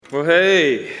Well,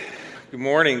 hey, good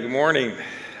morning.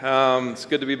 It's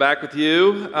good to be back with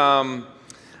you.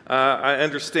 I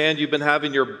understand you've been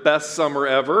having your best summer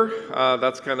ever.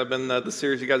 That's kind of been the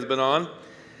series you guys have been on.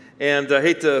 And I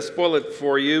hate to spoil it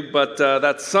for you, but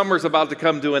that summer's about to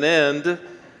come to an end.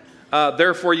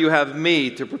 Therefore, you have me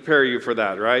to prepare you for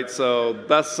that, right? So,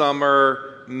 best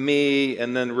summer, me,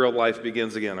 and then real life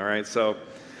begins again, all right? So,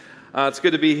 it's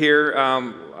good to be here.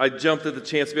 I jumped at the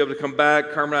chance to be able to come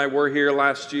back. Carmen and I were here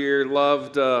last year.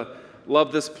 Loved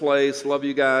this place. Love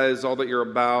you guys, all that you're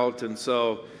about. And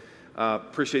so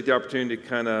appreciate the opportunity to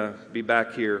kind of be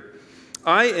back here.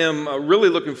 I am really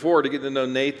looking forward to getting to know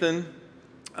Nathan,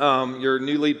 your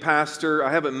new lead pastor.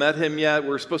 I haven't met him yet. We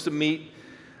were supposed to meet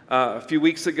a few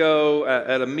weeks ago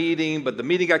at a meeting, but the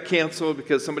meeting got canceled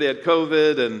because somebody had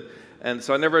COVID, and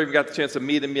so I never even got the chance to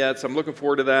meet him yet. So I'm looking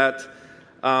forward to that.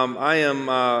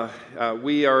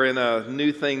 We are in a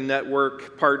New Thing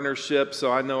Network partnership,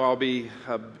 so I know I'll be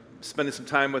spending some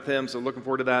time with him, so looking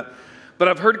forward to that. But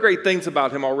I've heard great things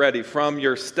about him already from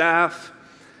your staff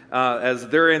as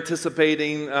they're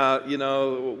anticipating,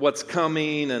 what's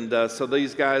coming, and so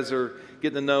these guys are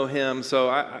getting to know him. So,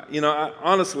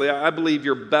 honestly, I believe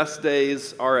your best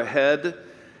days are ahead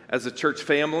as a church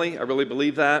family. I really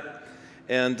believe that.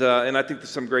 And I think there's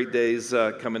some great days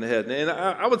coming ahead. And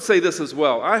I would say this as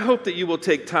well. I hope that you will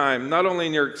take time, not only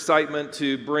in your excitement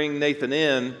to bring Nathan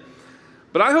in,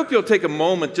 but I hope you'll take a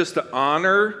moment just to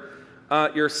honor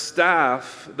your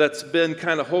staff that's been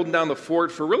kind of holding down the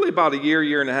fort for really about a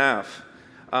year and a half.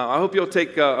 I hope you'll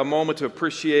take a moment to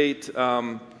appreciate,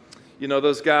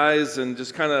 those guys and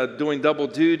just kind of doing double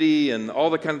duty and all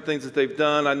the kind of things that they've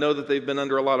done. I know that they've been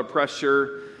under a lot of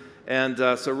pressure. And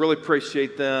so really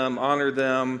appreciate them, honor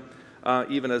them,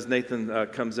 even as Nathan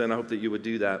comes in. I hope that you would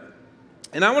do that.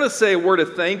 And I want to say a word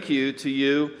of thank you to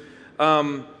you.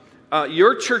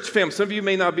 Your church family, some of you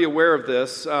may not be aware of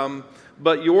this,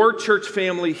 but your church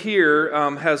family here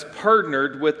has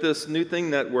partnered with this New Thing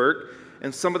Network,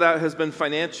 and some of that has been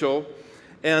financial.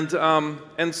 And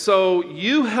so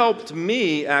you helped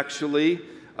me, actually,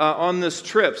 on this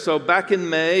trip. So back in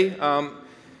May,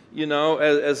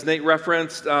 as Nate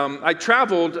referenced, I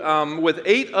traveled with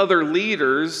 8 other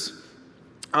leaders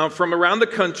from around the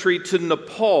country to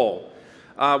Nepal.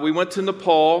 We went to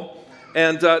Nepal,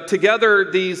 and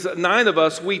together, these 9 of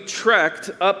us, we trekked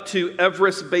up to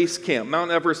Everest Base Camp,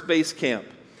 Mount Everest Base Camp.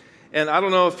 And I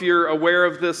don't know if you're aware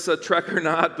of this trek or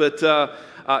not, but,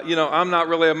 I'm not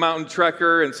really a mountain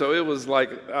trekker, and so it was like,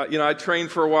 I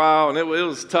trained for a while, and it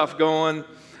was tough going.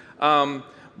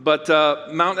 But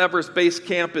Mount Everest Base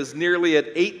Camp is nearly at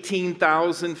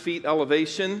 18,000 feet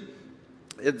elevation.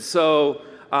 And so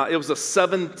it was a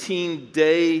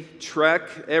 17-day trek.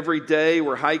 Every day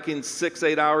we're hiking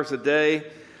 6-8 hours a day.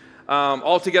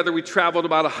 Altogether we traveled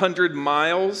about 100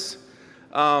 miles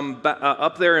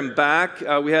up there and back.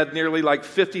 We had nearly like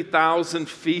 50,000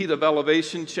 feet of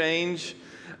elevation change.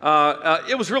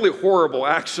 It was really horrible,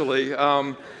 actually.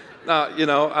 It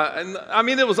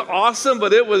was awesome,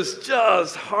 but it was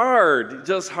just hard.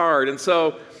 And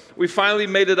so we finally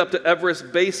made it up to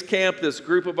Everest Base Camp, this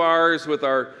group of ours with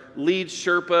our lead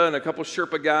Sherpa and a couple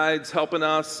Sherpa guides helping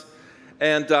us.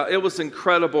 And it was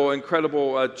incredible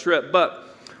trip. But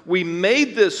we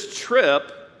made this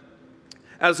trip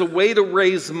as a way to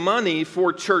raise money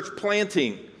for church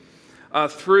planting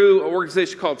through an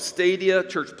organization called Stadia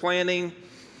Church Planting.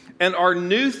 And our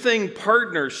New Thing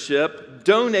partnership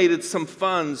donated some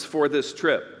funds for this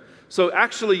trip. So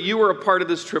actually, you were a part of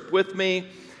this trip with me.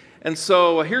 And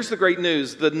so here's the great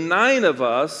news. The 9 of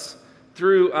us,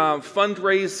 through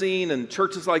fundraising and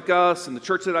churches like us and the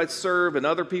church that I serve and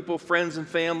other people, friends and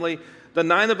family, the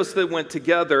 9 of us that went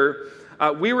together,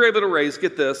 we were able to raise,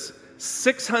 get this,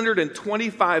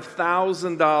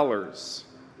 $625,000.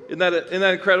 Isn't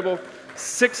that incredible?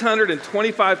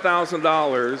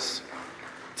 $625,000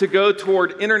 to go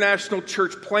toward international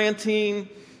church planting.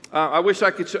 I wish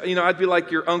I could show, I'd be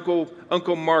like your Uncle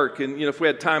Mark, and, if we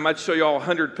had time, I'd show you all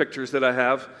 100 pictures that I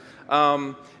have,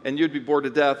 and you'd be bored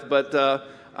to death. But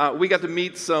we got to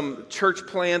meet some church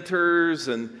planters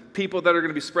and people that are going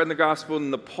to be spreading the gospel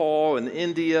in Nepal and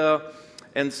India,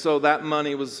 and so that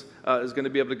money is going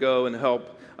to be able to go and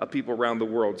help people around the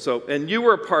world. So, and you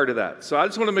were a part of that. So I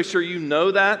just want to make sure you know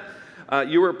that.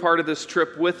 You were a part of this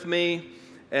trip with me.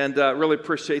 And really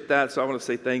appreciate that, so I want to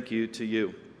say thank you to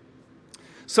you.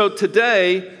 So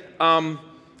today,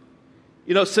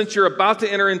 since you're about to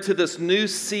enter into this new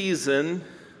season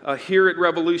here at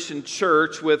Revolution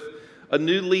Church with a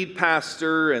new lead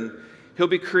pastor, and he'll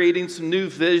be creating some new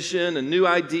vision and new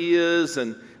ideas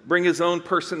and bring his own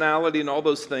personality and all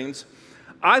those things,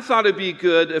 I thought it'd be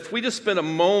good if we just spent a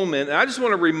moment, and I just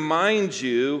want to remind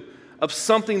you of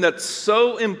something that's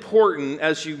so important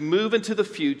as you move into the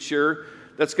future,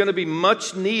 that's going to be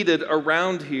much needed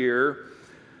around here,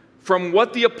 from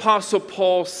what the Apostle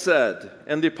Paul said.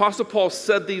 And the Apostle Paul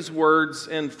said these words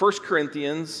in 1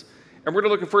 Corinthians, and we're going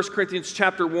to look at 1 Corinthians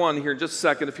chapter 1 here in just a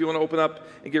second, if you want to open up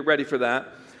and get ready for that.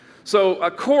 So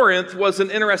Corinth was an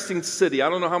interesting city. I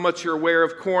don't know how much you're aware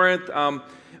of Corinth.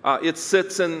 It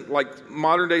sits in like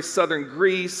modern-day southern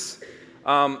Greece.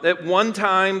 At one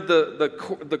time,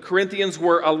 the Corinthians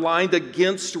were aligned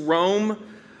against Rome,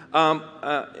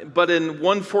 but in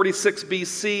 146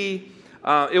 BC,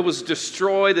 it was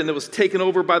destroyed and it was taken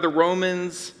over by the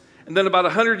Romans. And then about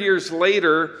 100 years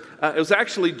later, it was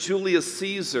actually Julius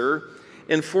Caesar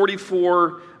in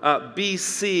 44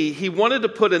 BC. He wanted to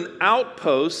put an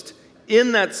outpost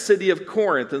in that city of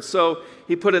Corinth. And so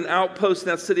he put an outpost in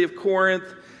that city of Corinth.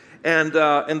 And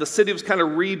the city was kind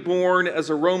of reborn as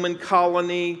a Roman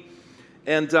colony.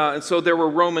 And so there were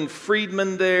Roman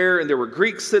freedmen there, and there were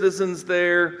Greek citizens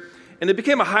there. And it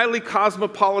became a highly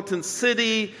cosmopolitan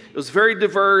city. It was very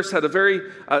diverse, had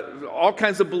all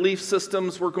kinds of belief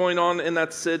systems were going on in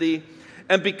that city.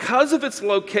 And because of its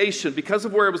location, because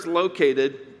of where it was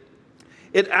located,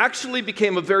 it actually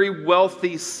became a very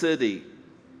wealthy city.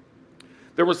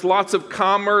 There was lots of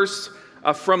commerce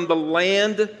from the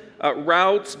land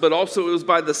routes, but also it was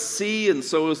by the sea, and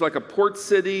so it was like a port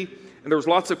city, and there was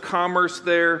lots of commerce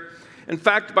there. In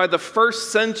fact, by the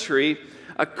first century,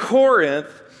 Corinth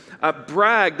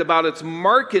bragged about its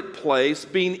marketplace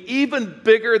being even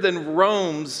bigger than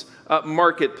Rome's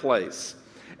marketplace.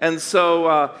 And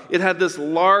so it had this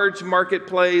large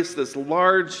marketplace, this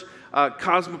large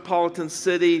cosmopolitan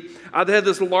city. They had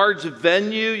this large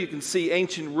venue. You can see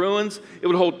ancient ruins. It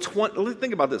would hold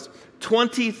think about this.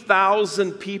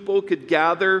 20,000 people could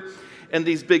gather in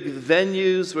these big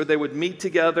venues where they would meet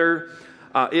together.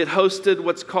 It hosted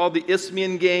what's called the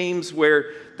Isthmian Games,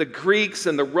 where the Greeks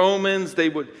and the Romans, they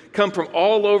would come from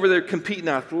all over. They'd compete in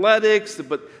athletics,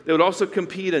 but they would also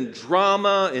compete in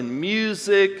drama, in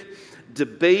music,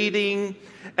 debating.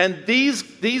 And these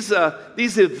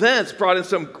events brought in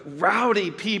some rowdy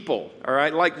people, all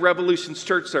right, like Revolution's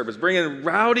church service, bringing in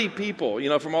rowdy people,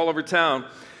 from all over town.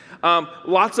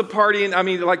 Lots of partying. I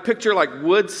mean, like picture like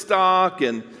Woodstock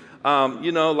and,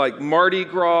 like Mardi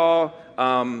Gras,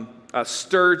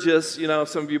 Sturgis,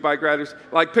 some of you bike riders,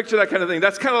 like picture that kind of thing.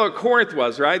 That's kind of what Corinth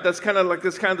was, right? That's kind of like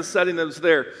this kind of the setting that was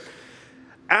there.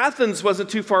 Athens wasn't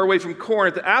too far away from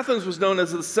Corinth. Athens was known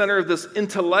as the center of this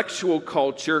intellectual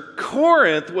culture.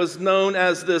 Corinth was known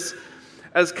as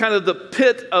kind of the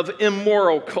pit of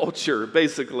immoral culture,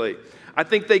 basically. I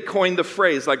think they coined the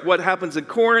phrase, like what happens in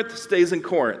Corinth stays in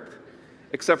Corinth,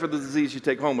 except for the disease you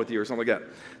take home with you or something like that.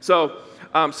 So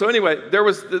anyway, there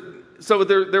was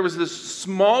this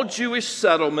small Jewish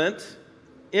settlement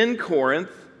in Corinth,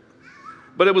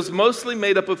 but it was mostly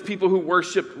made up of people who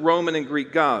worshiped Roman and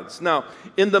Greek gods. Now,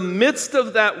 in the midst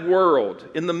of that world,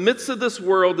 in the midst of this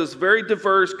world, this very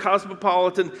diverse,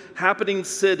 cosmopolitan, happening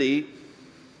city,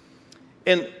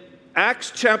 in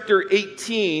Acts chapter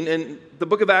 18, and the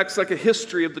book of Acts is like a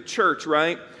history of the church,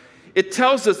 right? It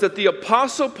tells us that the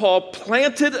Apostle Paul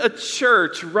planted a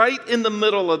church right in the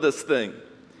middle of this thing,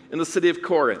 in the city of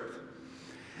Corinth.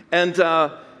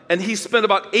 And he spent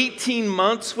about 18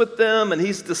 months with them, and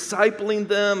he's discipling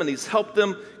them, and he's helped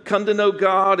them come to know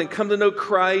God and come to know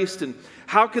Christ, and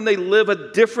how can they live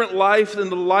a different life than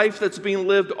the life that's being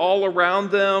lived all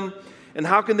around them, and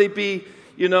how can they be,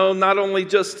 not only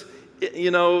just,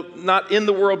 not in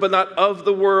the world, but not of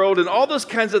the world, and all those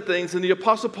kinds of things. And the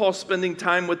Apostle Paul spending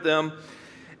time with them,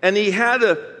 and he had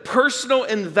a personal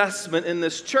investment in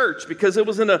this church because it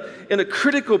was in a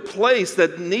critical place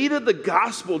that needed the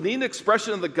gospel, needed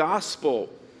expression of the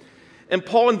gospel. And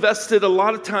Paul invested a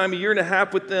lot of time, 1.5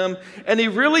 years with them, and he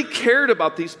really cared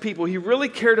about these people. He really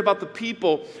cared about the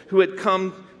people who had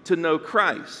come to know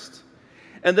Christ.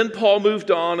 And then Paul moved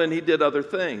on and he did other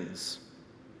things.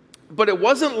 But it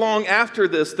wasn't long after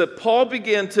this that Paul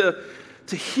began to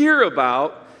hear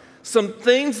about some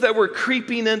things that were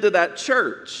creeping into that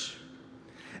church.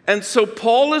 And so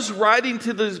Paul is writing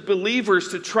to these believers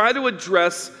to try to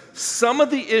address some of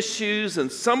the issues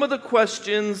and some of the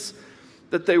questions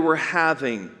that they were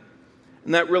having.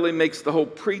 And that really makes the whole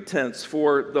pretense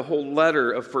for the whole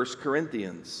letter of 1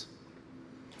 Corinthians.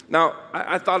 Now,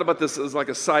 I thought about this as like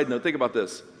a side note. Think about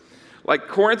this. Like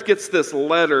Corinth gets this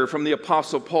letter from the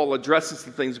Apostle Paul, addresses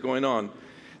the things going on.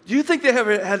 Do you think they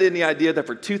ever had any idea that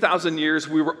for 2,000 years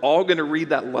we were all going to read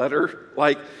that letter?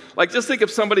 Like just think if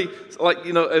somebody,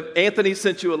 if Anthony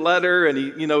sent you a letter and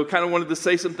he, kind of wanted to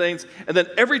say some things, and then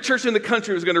every church in the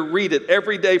country was going to read it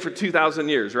every day for 2,000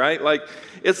 years, right?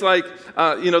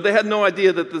 They had no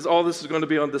idea that all this is going to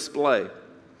be on display.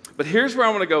 But here's where I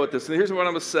want to go with this, and here's what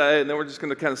I'm going to say, and then we're just going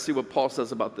to kind of see what Paul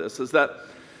says about this, is that,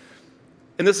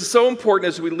 and this is so important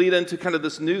as we lead into kind of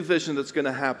this new vision that's going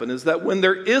to happen, is that when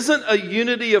there isn't a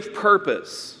unity of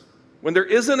purpose,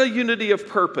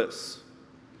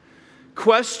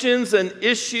 questions and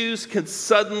issues can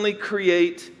suddenly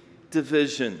create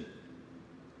division.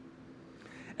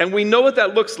 And we know what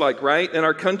that looks like, right, in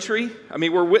our country? I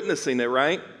mean, we're witnessing it,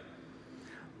 right?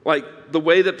 Like the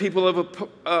way that people have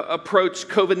approached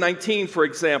COVID-19, for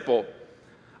example.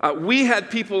 We had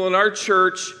people in our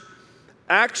church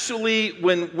actually,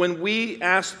 when we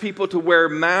asked people to wear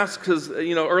masks, because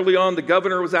early on the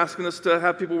governor was asking us to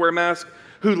have people wear masks,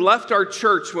 who left our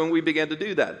church when we began to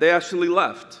do that. They actually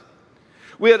left.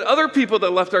 We had other people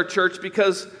that left our church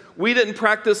because we didn't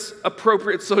practice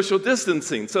appropriate social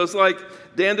distancing. So it's like,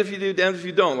 damned if you do, damned if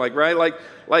you don't, right?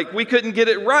 Like we couldn't get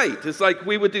it right. It's like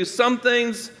we would do some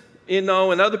things, and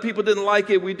other people didn't like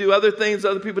it. We do other things,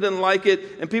 other people didn't like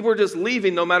it, and people were just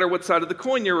leaving no matter what side of the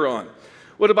coin you were on.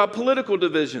 What about political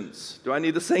divisions? Do I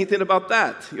need to say anything about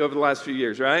that over the last few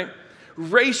years, right?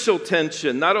 Racial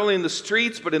tension, not only in the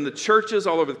streets, but in the churches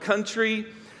all over the country.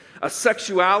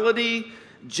 Sexuality,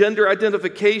 gender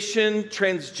identification,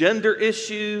 transgender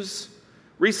issues.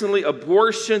 Recently,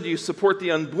 abortion. Do you support the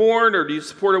unborn, or do you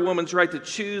support a woman's right to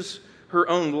choose her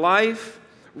own life?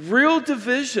 Real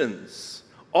divisions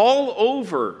all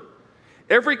over.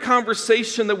 Every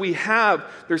conversation that we have,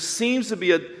 there seems to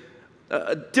be a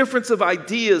difference of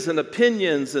ideas and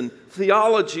opinions and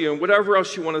theology and whatever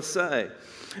else you want to say.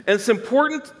 And it's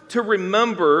important to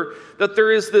remember that there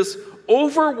is this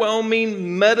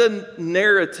overwhelming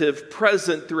meta-narrative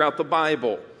present throughout the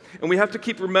Bible. And we have to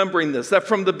keep remembering this, that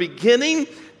from the beginning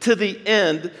to the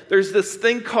end, there's this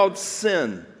thing called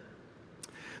sin.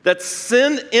 That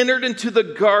sin entered into the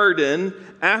garden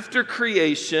after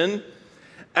creation.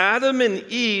 Adam and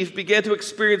Eve began to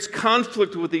experience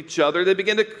conflict with each other. They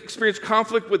began to experience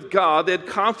conflict with God. They had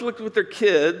conflict with their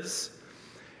kids.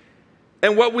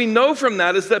 And what we know from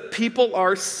that is that people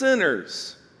are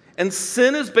sinners. And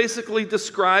sin is basically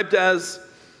described as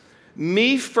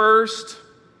me first,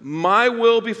 my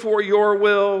will before your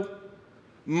will,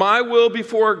 my will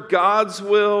before God's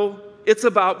will. It's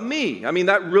about me. I mean,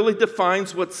 that really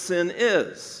defines what sin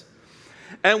is.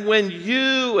 And when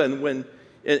you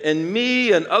and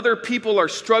me and other people are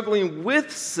struggling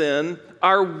with sin,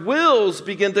 our wills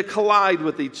begin to collide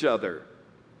with each other.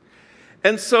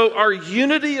 And so our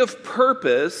unity of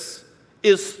purpose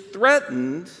is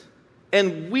threatened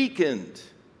and weakened.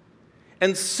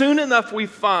 And soon enough we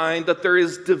find that there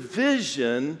is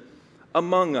division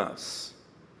among us.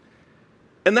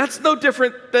 And that's no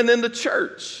different than in the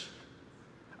church.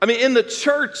 I mean, in the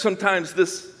church sometimes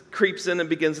this creeps in and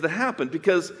begins to happen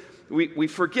because we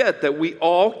forget that we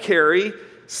all carry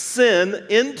sin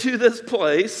into this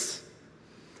place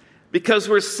because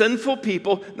we're sinful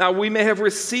people. Now, we may have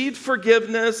received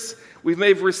forgiveness. We may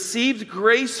have received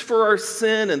grace for our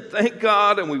sin, and thank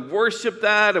God, and we worship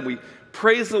that, and we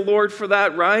praise the Lord for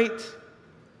that, right?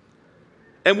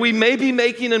 And we may be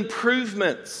making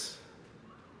improvements.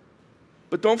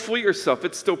 But don't fool yourself,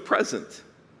 it's still present.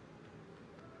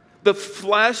 The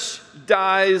flesh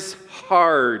dies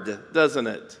hard, doesn't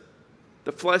it?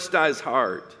 The flesh dies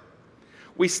hard.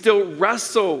 We still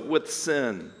wrestle with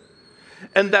sin.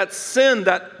 And that sin,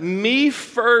 that me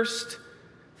first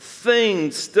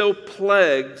thing still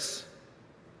plagues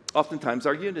oftentimes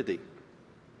our unity.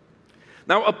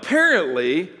 Now,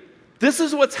 apparently, this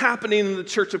is what's happening in the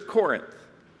church of Corinth.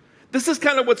 This is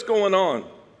kind of what's going on.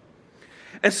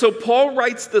 And so Paul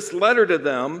writes this letter to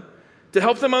them to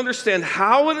help them understand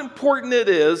how important it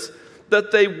is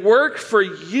that they work for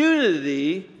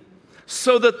unity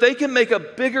so that they can make a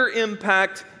bigger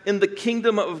impact in the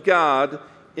kingdom of God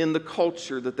in the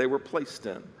culture that they were placed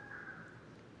in.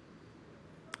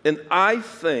 And I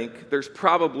think there's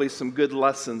probably some good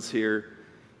lessons here,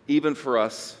 even for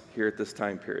us here at this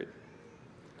time period.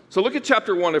 So look at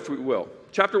chapter 1, if we will.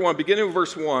 Chapter 1, beginning with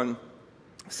verse 1,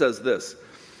 says this.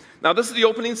 Now, this is the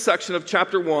opening section of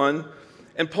chapter 1,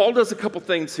 and Paul does a couple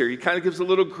things here. He kind of gives a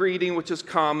little greeting, which is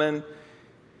common.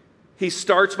 He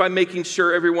starts by making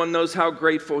sure everyone knows how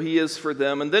grateful he is for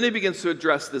them, and then he begins to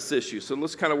address this issue. So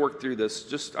let's kind of work through this.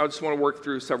 I just want to work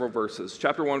through several verses.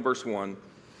 Chapter 1, verse 1.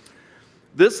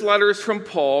 This letter is from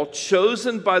Paul,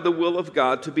 chosen by the will of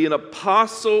God to be an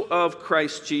apostle of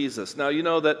Christ Jesus. Now, you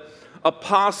know that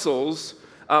Apostles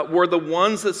were the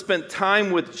ones that spent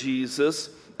time with Jesus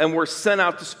and were sent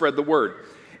out to spread the word.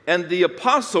 And the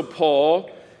Apostle Paul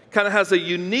kind of has a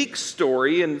unique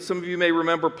story, and some of you may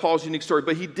remember Paul's unique story,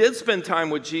 but he did spend time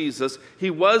with Jesus. He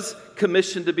was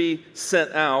commissioned to be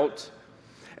sent out,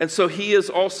 and so he is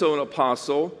also an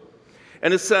apostle.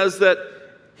 And it says that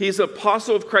he's an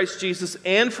apostle of Christ Jesus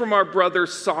and from our brother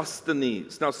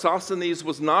Sosthenes. Now, Sosthenes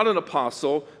was not an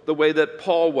apostle the way that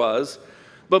Paul was,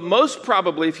 but most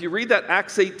probably, if you read that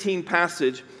Acts 18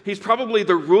 passage, he's probably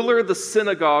the ruler of the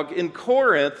synagogue in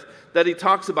Corinth that he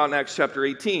talks about in Acts chapter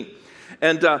 18.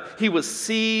 And he was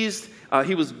seized,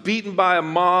 he was beaten by a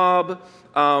mob,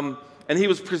 and he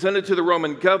was presented to the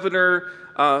Roman governor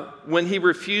when he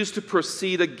refused to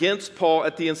proceed against Paul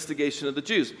at the instigation of the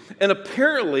Jews. And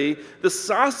apparently, the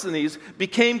Sosthenes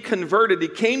became converted. He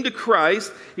came to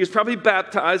Christ. He was probably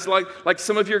baptized, like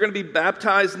some of you are going to be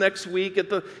baptized next week at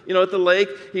the lake.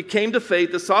 He came to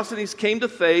faith. The Sosthenes came to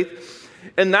faith.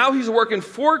 And now he's working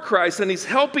for Christ, and he's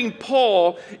helping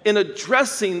Paul in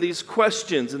addressing these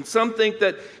questions. And some think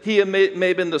that he may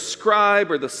have been the scribe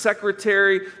or the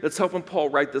secretary that's helping Paul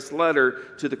write this letter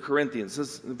to the Corinthians.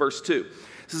 This is verse 2.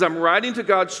 It says, I'm writing to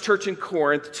God's church in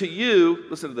Corinth, to you,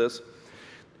 listen to this,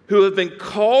 who have been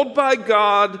called by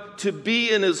God to be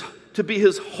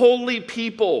his holy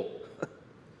people.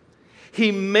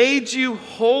 He made you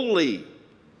holy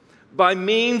by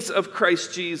means of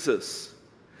Christ Jesus.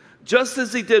 Just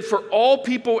as he did for all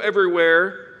people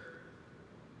everywhere,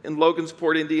 in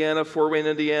Logansport, Indiana, Fort Wayne,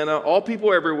 Indiana, all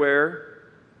people everywhere,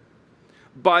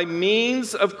 by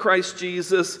means of Christ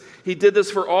Jesus, he did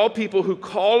this for all people who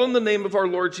call on the name of our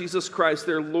Lord Jesus Christ,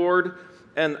 their Lord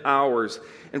and ours.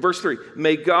 In verse 3,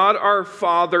 may God our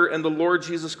Father and the Lord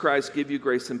Jesus Christ give you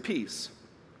grace and peace.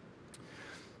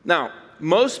 Now,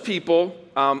 most people,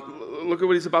 look at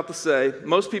what he's about to say.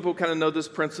 Most people kind of know this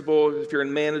principle, if you're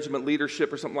in management,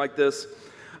 leadership, or something like this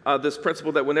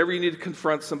principle that whenever you need to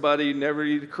confront somebody, whenever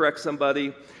you need to correct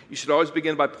somebody, you should always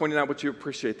begin by pointing out what you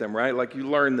appreciate them, right? Like you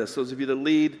learn this. Those of you that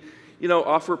lead,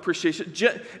 offer appreciation.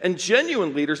 And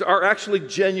genuine leaders are actually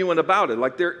genuine about it.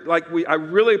 I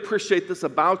really appreciate this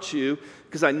about you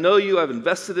because I know you, I've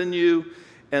invested in you,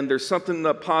 and there's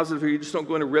something positive here. You just don't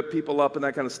go in and rip people up and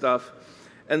that kind of stuff.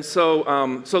 And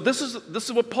so this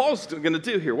is what Paul's going to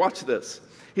do here. Watch this.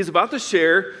 He's about to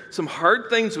share some hard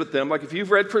things with them. Like if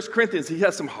you've read 1 Corinthians, he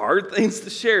has some hard things to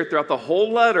share throughout the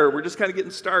whole letter. We're just kind of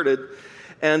getting started.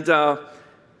 And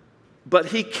but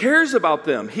he cares about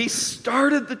them. He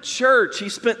started the church. He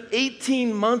spent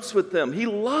 18 months with them. He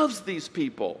loves these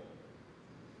people.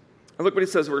 And look what he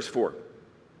says, verse 4.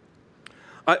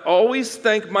 I always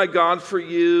thank my God for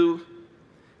you,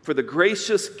 for the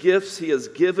gracious gifts he has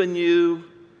given you,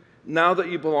 now that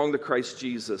you belong to Christ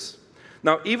Jesus.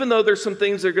 Now, even though there's some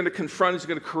things they're going to confront, he's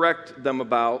going to correct them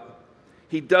about,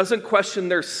 he doesn't question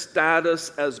their status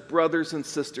as brothers and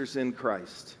sisters in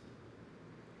Christ.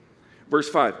 Verse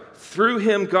 5, through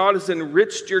him God has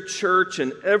enriched your church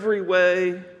in every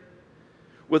way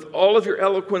with all of your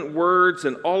eloquent words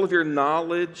and all of your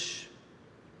knowledge.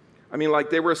 I mean, like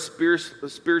they were a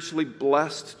spiritually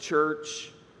blessed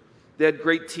church. They had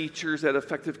great teachers, they had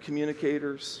effective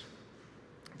communicators.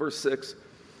 Verse 6,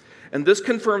 and this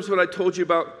confirms what I told you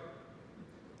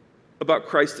about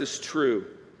Christ is true.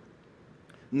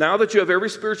 Now that you have every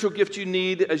spiritual gift you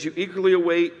need as you eagerly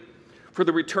await for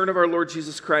the return of our Lord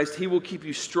Jesus Christ, he will keep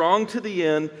you strong to the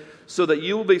end so that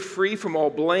you will be free from all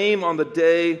blame on the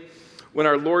day when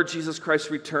our Lord Jesus Christ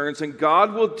returns. And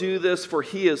God will do this, for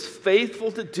he is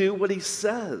faithful to do what he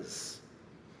says.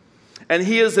 And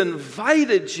he has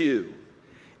invited you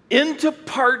into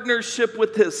partnership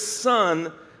with his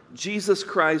Son, Jesus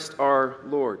Christ our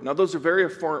Lord. Now, those are very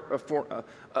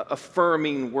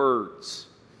affirming words.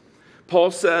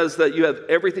 Paul says that you have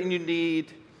everything you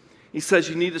need. He says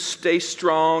you need to stay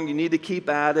strong. You need to keep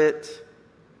at it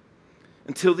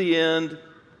until the end,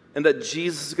 and that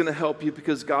Jesus is going to help you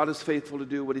because God is faithful to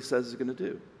do what he says he's going to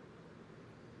do.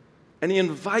 And he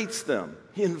invites them.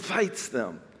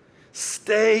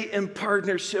 Stay in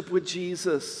partnership with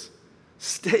Jesus.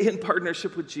 Stay in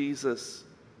partnership with Jesus.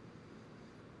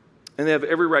 And they have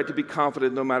every right to be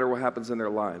confident no matter what happens in their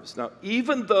lives. Now,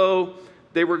 even though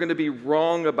they were going to be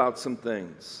wrong about some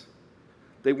things,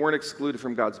 they weren't excluded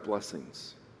from God's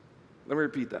blessings. Let me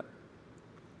repeat that.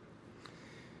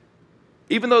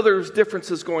 Even though there's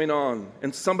differences going on,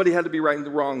 and somebody had to be right and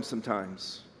wrong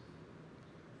sometimes,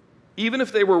 even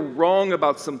if they were wrong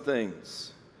about some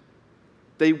things,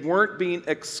 they weren't being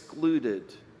excluded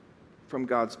from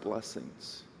God's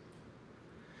blessings.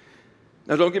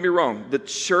 Now, don't get me wrong. The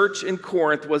church in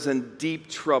Corinth was in deep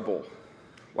trouble.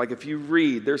 Like if you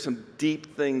read, there's some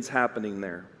deep things happening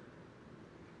there.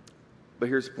 But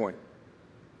here's the point.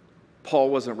 Paul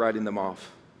wasn't writing them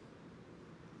off.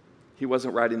 He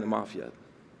wasn't writing them off yet.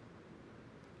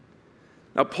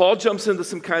 Now, Paul jumps into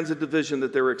some kinds of division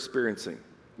that they were experiencing.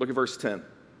 Look at verse 10.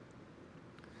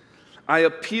 I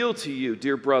appeal to you,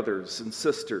 dear brothers and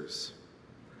sisters,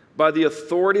 by the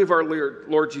authority of our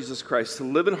Lord Jesus Christ, to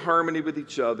live in harmony with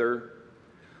each other.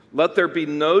 Let there be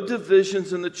no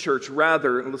divisions in the church.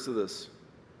 Rather, and listen to this,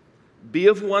 be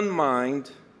of one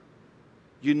mind,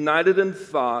 united in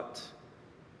thought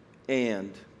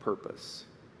and purpose.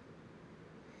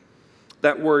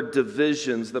 That word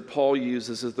divisions that Paul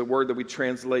uses is the word that we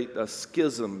translate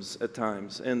schisms at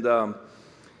times. And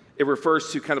it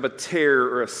refers to kind of a tear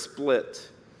or a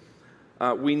split.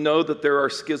 We know that there are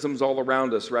schisms all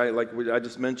around us, right? Like I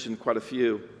just mentioned quite a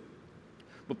few.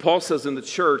 But Paul says in the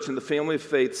church, in the family of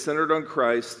faith centered on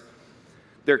Christ,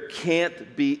 there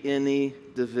can't be any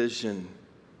division.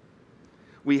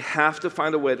 We have to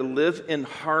find a way to live in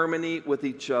harmony with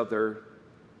each other.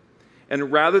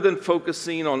 And rather than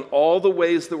focusing on all the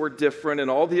ways that we're different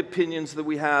and all the opinions that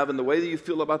we have and the way that you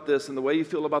feel about this and the way you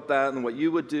feel about that and what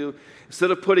you would do, instead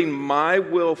of putting my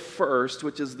will first,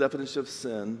 which is the definition of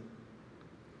sin,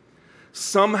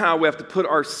 somehow we have to put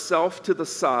ourselves to the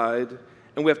side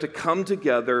and we have to come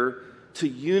together to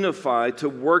unify, to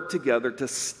work together, to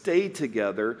stay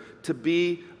together, to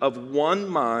be of one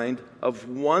mind, of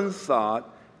one thought,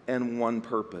 and one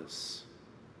purpose.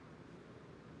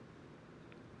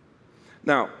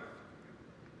 Now,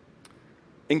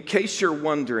 in case you're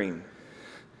wondering,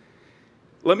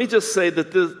 let me just say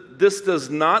that this does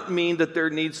not mean that there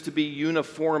needs to be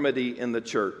uniformity in the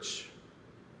church.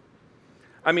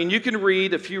 I mean, you can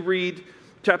read, if you read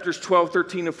chapters 12,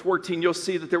 13, and 14, you'll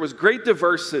see that there was great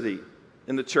diversity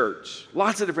in the church.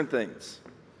 Lots of different things.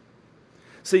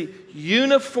 See,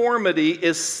 uniformity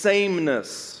is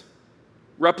sameness,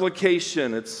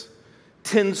 replication. It's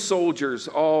 10 soldiers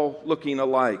all looking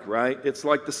alike, right? It's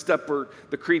like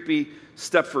the creepy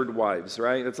Stepford wives,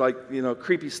 right? It's like,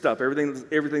 creepy stuff.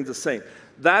 Everything's the same.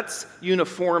 That's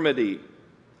uniformity.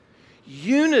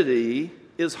 Unity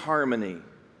is harmony.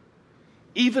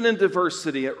 Even in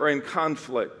diversity or in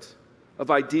conflict of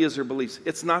ideas or beliefs,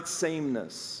 it's not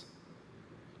sameness.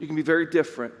 You can be very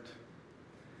different,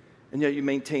 and yet you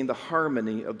maintain the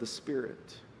harmony of the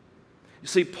Spirit. You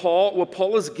see, what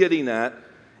Paul is getting at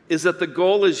is that the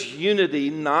goal is unity,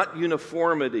 not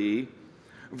uniformity.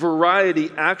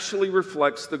 Variety actually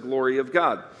reflects the glory of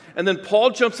God. And then Paul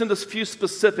jumps into a few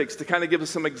specifics to kind of give us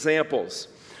some examples.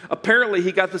 Apparently,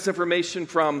 he got this information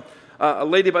from a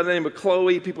lady by the name of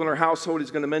Chloe, people in her household.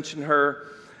 He's going to mention her.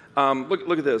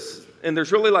 Look at this. And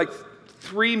there's really like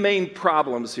three main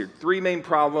problems here.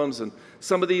 And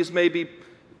some of these may be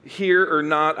here or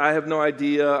not. I have no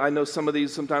idea. I know some of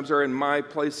these sometimes are in my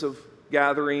place of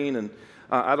gathering, and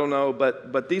I don't know.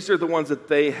 But these are the ones that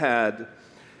they had.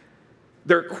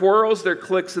 Their quarrels, their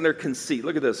cliques, and their conceit.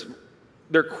 Look at this.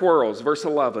 Their quarrels, verse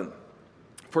 11.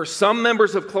 For some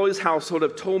members of Chloe's household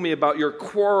have told me about your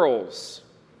quarrels,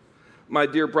 my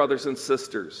dear brothers and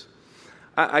sisters.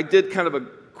 I did kind of a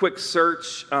quick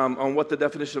search on what the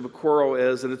definition of a quarrel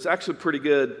is, and it's actually pretty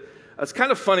good. It's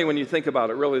kind of funny when you think about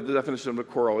it, really, the definition of a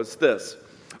quarrel. It's this.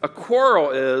 A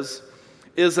quarrel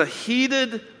is a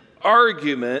heated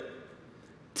argument,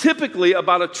 typically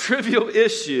about a trivial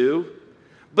issue,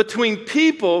 between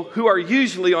people who are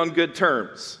usually on good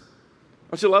terms.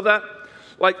 Don't you love that?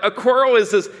 Like a quarrel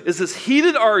is this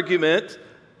heated argument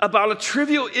about a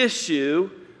trivial issue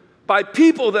by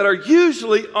people that are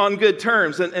usually on good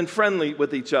terms and friendly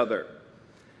with each other.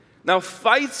 Now,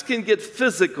 fights can get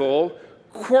physical.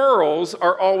 Quarrels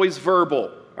are always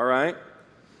verbal, all right?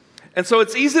 And so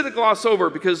it's easy to gloss over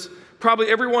because probably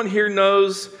everyone here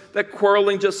knows that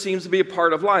quarreling just seems to be a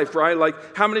part of life, right?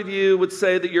 Like, how many of you would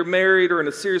say that you're married or in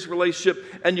a serious relationship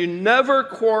and you never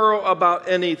quarrel about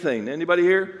anything? Anybody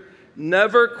here?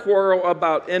 Never quarrel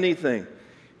about anything.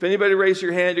 If anybody raise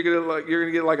your hand, you're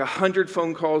gonna get like 100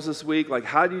 phone calls this week. Like,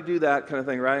 how do you do that kind of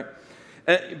thing, right?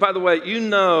 And by the way, you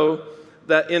know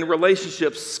that in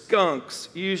relationships, skunks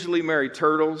usually marry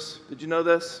turtles. Did you know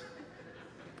this?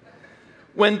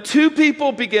 When two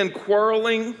people begin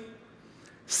quarreling,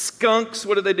 skunks,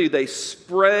 what do? They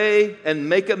spray and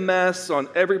make a mess on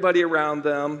everybody around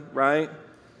them, right?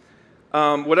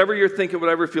 Whatever you're thinking,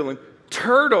 whatever you're feeling.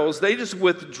 Turtles, they just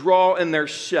withdraw in their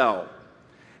shell.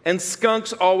 And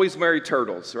skunks always marry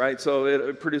turtles, right? So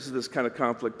it produces this kind of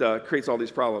conflict, creates all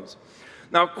these problems.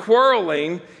 Now,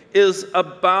 quarreling is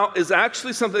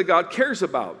actually something that God cares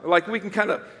about. Like, we can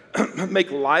kind of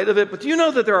make light of it, but do you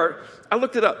know that I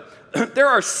looked it up, there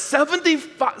are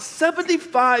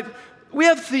 75, we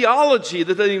have theology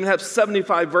that doesn't even have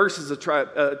 75 verses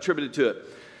attributed to it.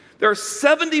 There are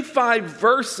 75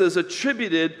 verses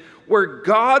attributed where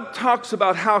God talks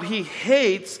about how he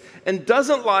hates and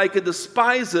doesn't like and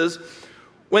despises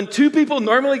when two people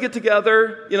normally get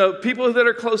together, people that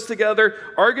are close together,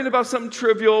 arguing about something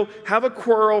trivial, have a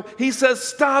quarrel. He says,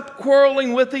 stop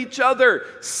quarreling with each other.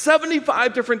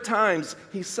 75 different times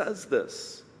he says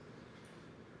this.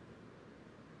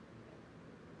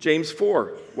 James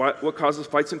 4, what causes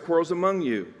fights and quarrels among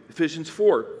you? Ephesians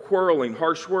 4, quarreling,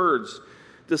 harsh words,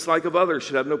 dislike of others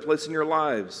should have no place in your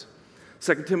lives.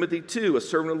 2 Timothy 2, a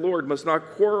servant of the Lord must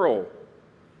not quarrel.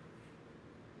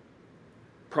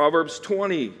 Proverbs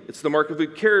 20, it's the mark of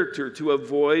good character to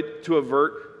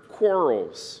avert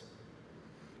quarrels.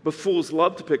 But fools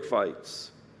love to pick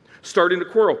fights. Starting to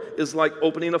quarrel is like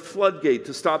opening a floodgate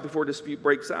to stop before dispute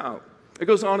breaks out. It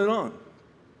goes on and on.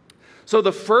 So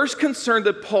the first concern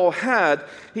that Paul had,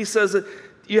 he says that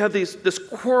you have this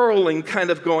quarreling kind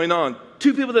of going on.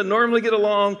 Two people that normally get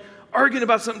along, arguing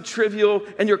about something trivial,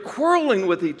 and you're quarreling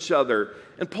with each other.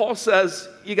 And Paul says,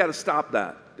 you got to stop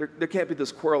that. There can't be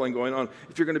this quarreling going on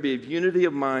if you're going to be of unity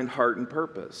of mind, heart, and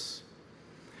purpose.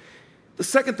 The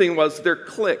second thing was their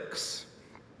cliques.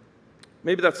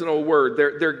 Maybe that's an old word.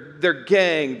 Their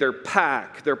gang, their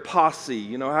pack, their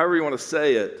posse, however you want to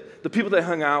say it. The people they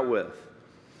hung out with.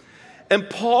 And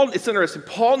Paul, it's interesting,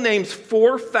 Paul names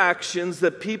 4 factions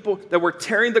that were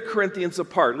tearing the Corinthians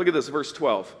apart. Look at this, verse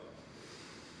 12.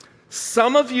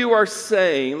 Some of you are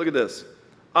saying, look at this,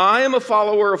 I am a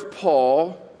follower of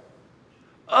Paul.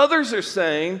 Others are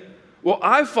saying, well,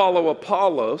 I follow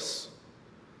Apollos.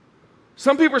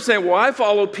 Some people are saying, well, I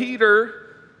follow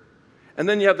Peter. And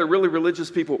then you have the really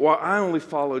religious people, well, I only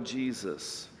follow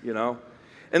Jesus, And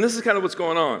this is kind of what's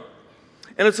going on.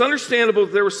 And it's understandable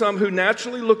that there were some who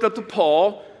naturally looked up to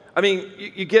Paul. I mean,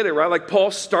 you get it, right? Like Paul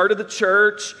started the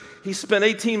church. He spent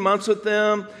 18 months with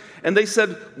them. And they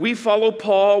said, we follow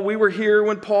Paul. We were here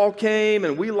when Paul came,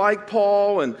 and we like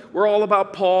Paul, and we're all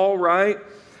about Paul, right?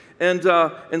 And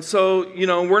so,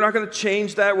 we're not going to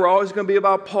change that. We're always going to be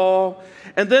about Paul.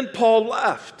 And then Paul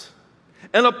left.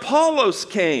 And Apollos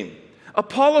came.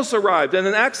 Apollos arrived. And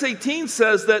in Acts 18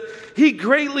 says that he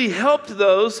greatly helped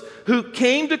those who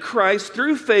came to Christ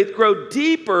through faith grow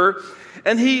deeper.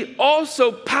 And he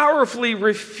also powerfully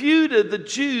refuted the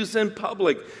Jews in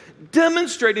public,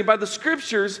 demonstrating by the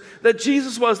scriptures that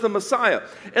Jesus was the Messiah.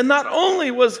 And not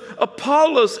only was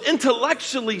Apollos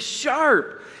intellectually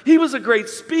sharp, he was a great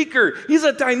speaker. He's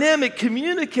a dynamic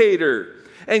communicator.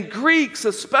 And Greeks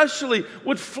especially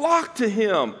would flock to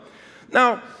him.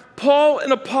 Now, Paul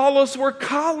and Apollos were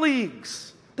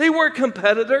colleagues. They weren't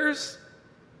competitors.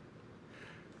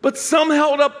 But some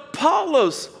held up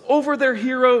Apollos over their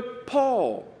hero,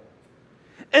 Paul.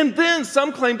 And then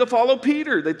some claimed to follow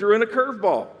Peter. They threw in a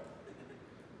curveball.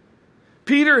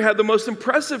 Peter had the most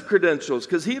impressive credentials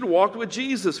because he had walked with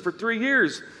Jesus for 3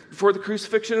 years before the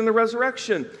crucifixion and the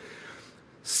resurrection.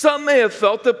 Some may have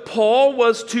felt that Paul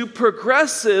was too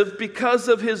progressive because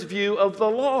of his view of the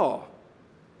law.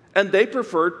 And they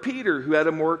preferred Peter, who had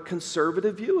a more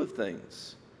conservative view of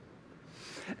things.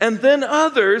 And then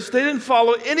others, they didn't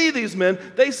follow any of these men.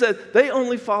 They said they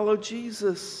only follow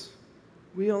Jesus.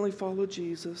 We only follow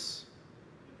Jesus.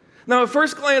 Now, at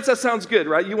first glance, that sounds good,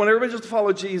 right? You want everybody just to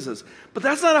follow Jesus. But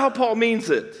that's not how Paul means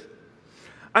it.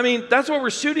 I mean, that's what we're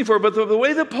shooting for. But the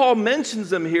way that Paul mentions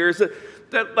them here is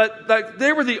that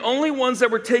they were the only ones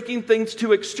that were taking things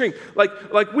to extreme.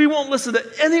 Like we won't listen to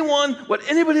anyone, what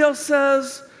anybody else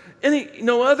says,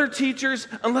 no other teachers,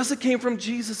 unless it came from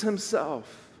Jesus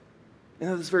himself. And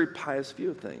had this very pious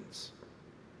view of things.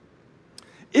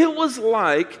 It was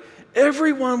like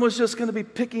everyone was just going to be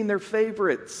picking their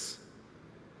favorites.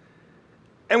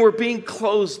 And we're being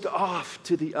closed off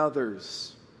to the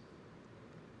others.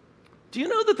 Do you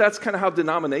know that that's kind of how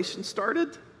denominations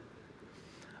started?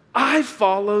 I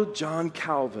follow John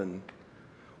Calvin.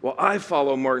 Well, I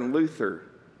follow Martin Luther.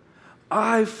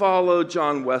 I follow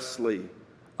John Wesley.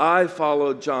 I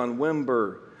follow John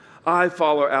Wimber. I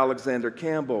follow Alexander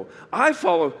Campbell. I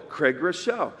follow Craig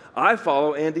Rochelle. I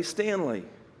follow Andy Stanley.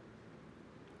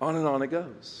 On and on it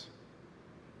goes.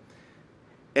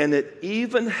 And it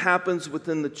even happens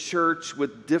within the church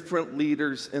with different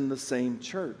leaders in the same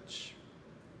church.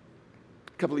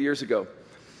 A couple of years ago,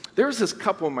 there was this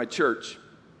couple in my church.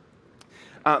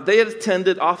 They had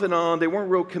attended off and on. They weren't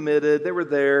real committed. They were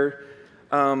there.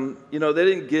 They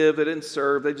didn't give. They didn't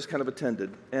serve. They just kind of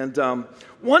attended. And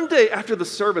one day after the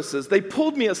services, they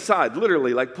pulled me aside,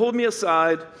 literally, pulled me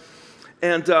aside.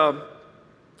 And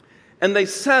And they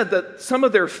said that some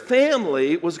of their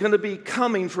family was going to be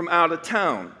coming from out of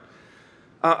town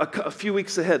a few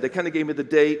weeks ahead. They kind of gave me the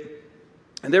date,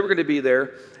 and they were going to be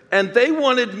there. And they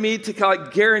wanted me to kind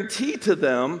of guarantee to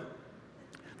them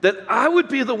that I would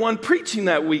be the one preaching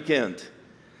that weekend.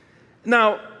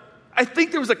 Now, I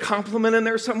think there was a compliment in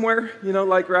there somewhere,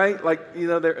 right?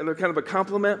 They're kind of a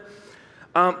compliment.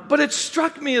 But it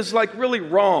struck me as really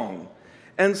wrong.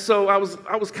 And so I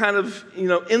was kind of,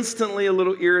 instantly a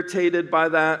little irritated by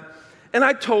that. And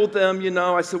I told them,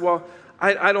 I said, well,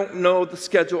 I don't know the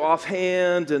schedule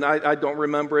offhand, and I don't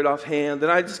remember it offhand.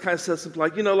 And I just kind of said something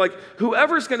like,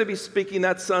 whoever's going to be speaking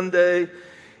that Sunday,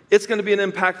 it's going to be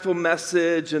an impactful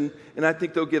message, and I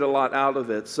think they'll get a lot out of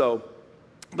it.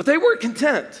 But they weren't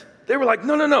content. They were like,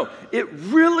 no, it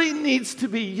really needs to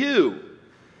be you.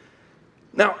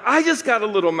 Now, I just got a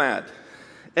little mad.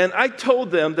 And I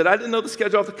told them that I didn't know the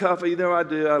schedule off the cuff. I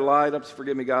did. I lied.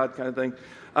 Forgive me, God, kind of thing.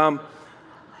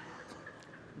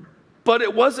 But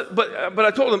it wasn't. But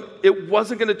I told them it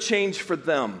wasn't going to change for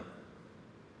them.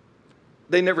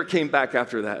 They never came back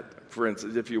after that. For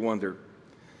instance, if you wonder,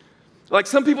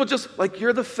 some people just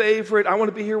you're the favorite. I want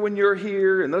to be here when you're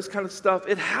here, and those kind of stuff.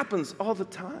 It happens all the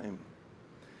time.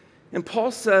 And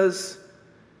Paul says,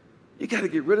 you got to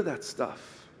get rid of that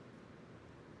stuff.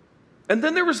 And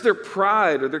then there was their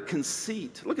pride or their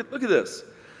conceit. Look at this.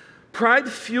 Pride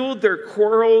fueled their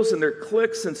quarrels and their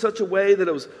cliques in such a way that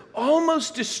it was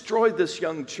almost destroyed this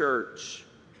young church.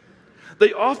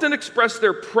 They often expressed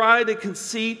their pride and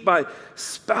conceit by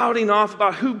spouting off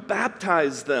about who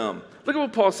baptized them. Look at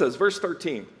what Paul says, verse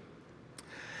 13.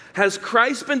 Has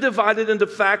Christ been divided into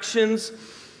factions?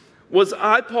 Was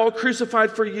I, Paul,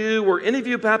 crucified for you? Were any of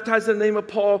you baptized in the name of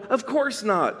Paul? Of course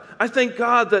not. I thank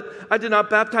God that I did not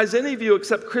baptize any of you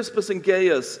except Crispus and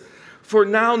Gaius. For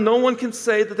now no one can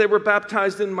say that they were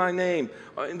baptized in my name.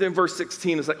 And then verse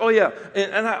 16 is oh yeah.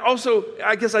 And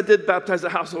I guess I did baptize the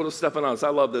household of Stephanas. I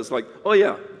love this. Oh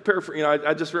yeah,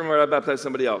 I just remember I baptized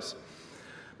somebody else.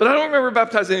 But I don't remember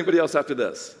baptizing anybody else after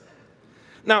this.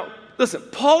 Now, listen,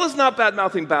 Paul is not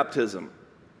bad-mouthing baptism.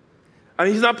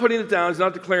 He's not putting it down. He's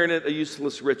not declaring it a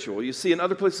useless ritual. You see, in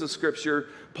other places of Scripture,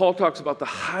 Paul talks about the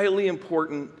highly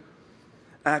important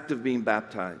act of being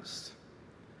baptized.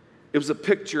 It was a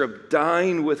picture of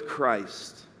dying with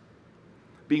Christ,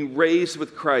 being raised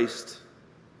with Christ,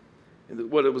 and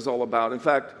what it was all about. In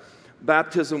fact,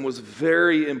 baptism was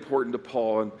very important to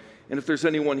Paul. And if there's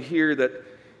anyone here that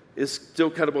is still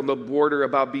kind of on the border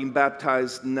about being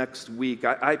baptized next week,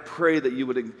 I pray that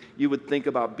you would think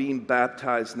about being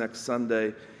baptized next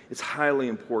Sunday. It's highly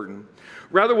important.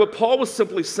 Rather, what Paul was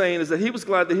simply saying is that he was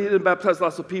glad that he didn't baptize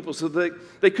lots of people so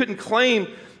they couldn't claim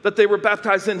that they were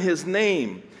baptized in his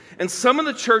name. And some in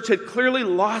the church had clearly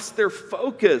lost their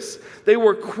focus. They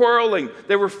were quarreling.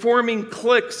 They were forming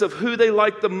cliques of who they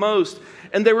liked the most.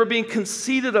 And they were being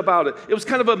conceited about it. It was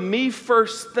kind of a me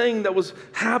first thing that was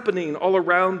happening all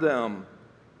around them.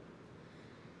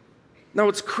 Now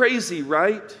it's crazy,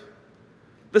 right?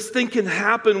 This thing can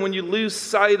happen when you lose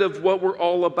sight of what we're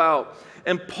all about.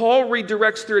 And Paul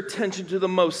redirects their attention to the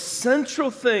most central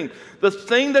thing, the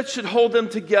thing that should hold them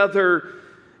together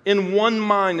in one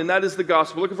mind, and that is the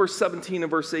gospel. Look at verse 17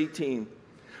 and verse 18.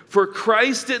 For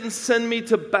Christ didn't send me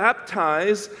to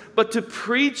baptize, but to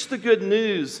preach the good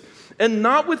news, and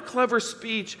not with clever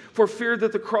speech, for fear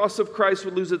that the cross of Christ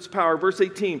would lose its power. Verse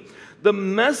 18, the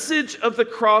message of the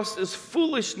cross is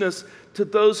foolishness to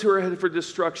those who are headed for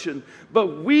destruction,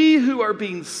 but we who are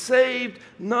being saved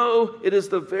know it is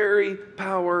the very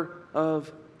power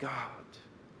of God.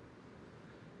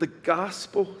 The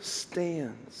gospel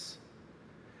stands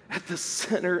at the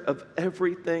center of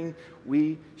everything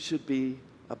we should be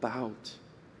about.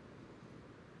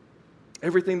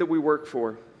 Everything that we work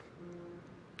for,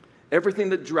 everything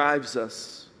that drives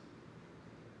us.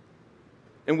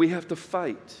 And we have to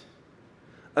fight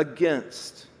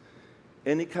against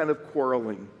any kind of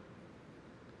quarreling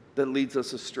that leads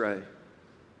us astray.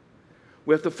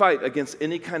 We have to fight against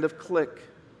any kind of clique.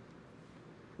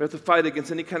 We have to fight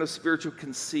against any kind of spiritual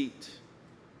conceit.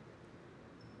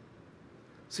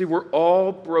 See, we're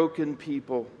all broken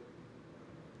people.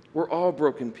 We're all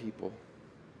broken people,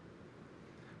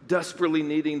 desperately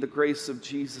needing the grace of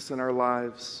Jesus in our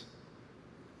lives.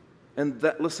 And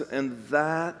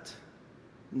that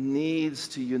needs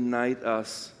to unite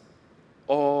us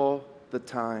all the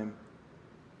time.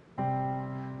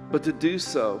 But to do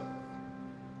so,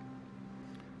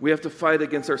 we have to fight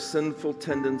against our sinful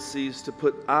tendencies to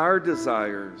put our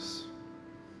desires,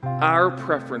 our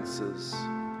preferences,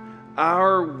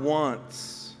 our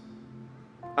wants,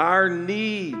 our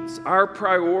needs, our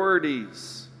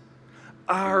priorities,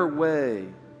 our way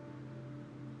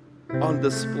on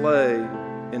display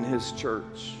in his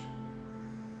church.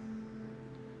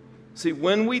 See,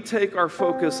 when we take our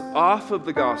focus off of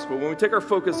the gospel, when we take our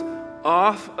focus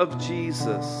off of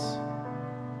Jesus,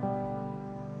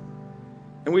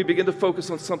 and we begin to focus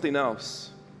on something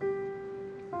else,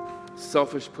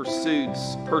 selfish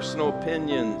pursuits, personal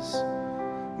opinions,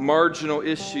 marginal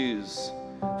issues,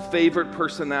 favorite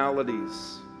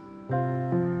personalities,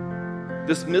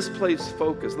 this misplaced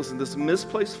focus, listen, this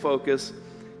misplaced focus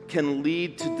can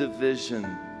lead to division.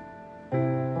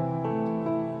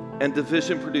 And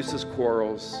division produces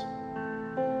quarrels.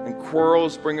 And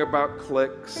quarrels bring about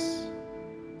cliques.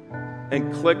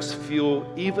 And cliques fuel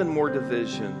even more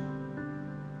division.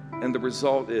 And the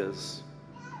result is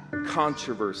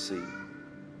controversy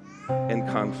and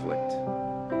conflict.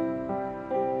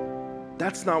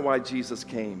 That's not why Jesus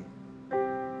came.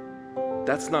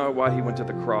 That's not why he went to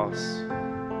the cross.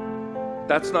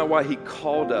 That's not why he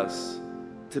called us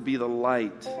to be the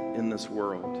light in this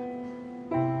world.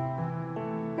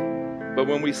 But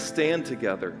when we stand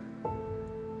together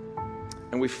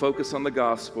and we focus on the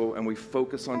gospel and we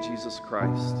focus on Jesus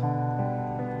Christ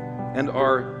and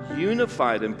are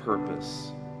unified in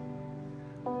purpose,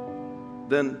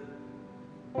 then,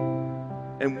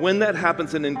 and when that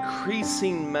happens in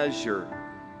increasing measure,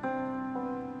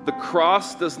 the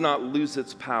cross does not lose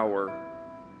its power.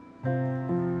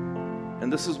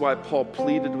 And this is why Paul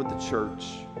pleaded with the church,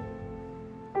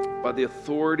 by the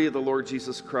authority of the Lord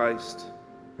Jesus Christ,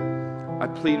 I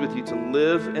plead with you to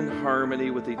live in harmony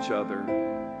with each other.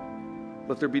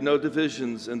 Let there be no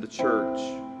divisions in the church.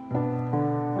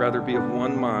 Rather be of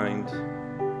one mind,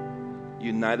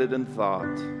 united in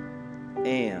thought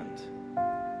and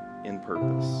in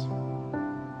purpose.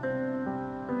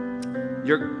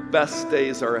 Your best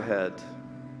days are ahead,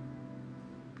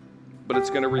 but it's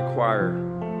going to require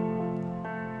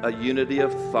a unity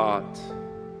of thought,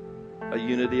 a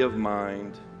unity of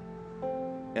mind,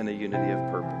 and a unity of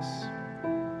purpose.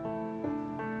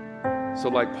 So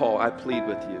like Paul, I plead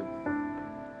with you.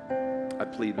 I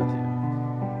plead with you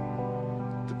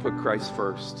to put Christ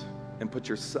first and put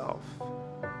yourself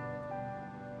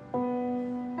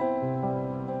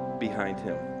behind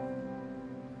him.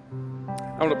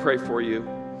 I want to pray for you.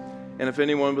 And if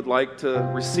anyone would like to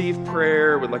receive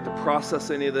prayer, would like to process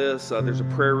any of this, there's a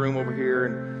prayer room over here,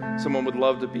 and someone would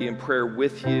love to be in prayer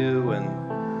with you,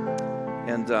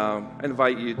 and I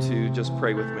invite you to just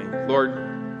pray with me. Lord,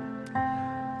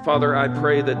 Father, I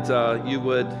pray that you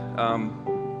would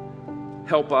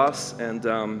help us. And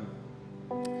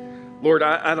Lord,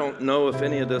 I don't know if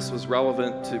any of this was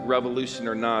relevant to Revolution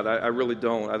or not. I really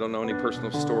don't. I don't know any personal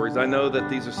stories. I know that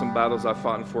these are some battles I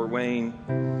fought in Fort Wayne.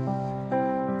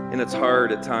 And it's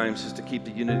hard at times just to keep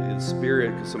the unity of the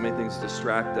Spirit because so many things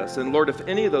distract us. And Lord, if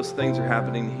any of those things are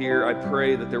happening here, I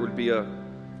pray that there would be a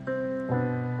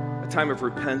time of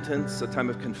repentance, a time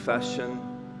of confession,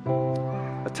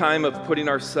 a time of putting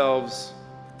ourselves,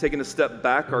 taking a step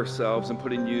back ourselves and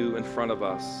putting you in front of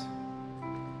us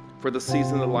for the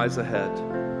season that lies ahead.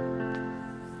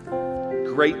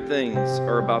 Great things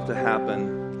are about to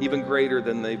happen, even greater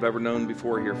than they've ever known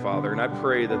before here, Father. And I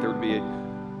pray that there would be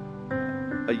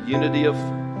a unity of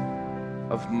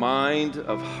mind,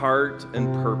 of heart,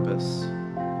 and purpose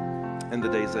in the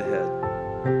days ahead.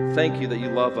 Thank you that you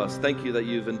love us. Thank you that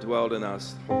you've indwelled in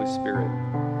us, Holy Spirit.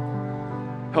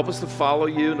 Help us to follow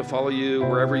you and to follow you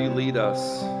wherever you lead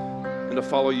us and to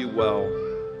follow you well.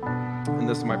 And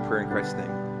this is my prayer in Christ's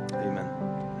name.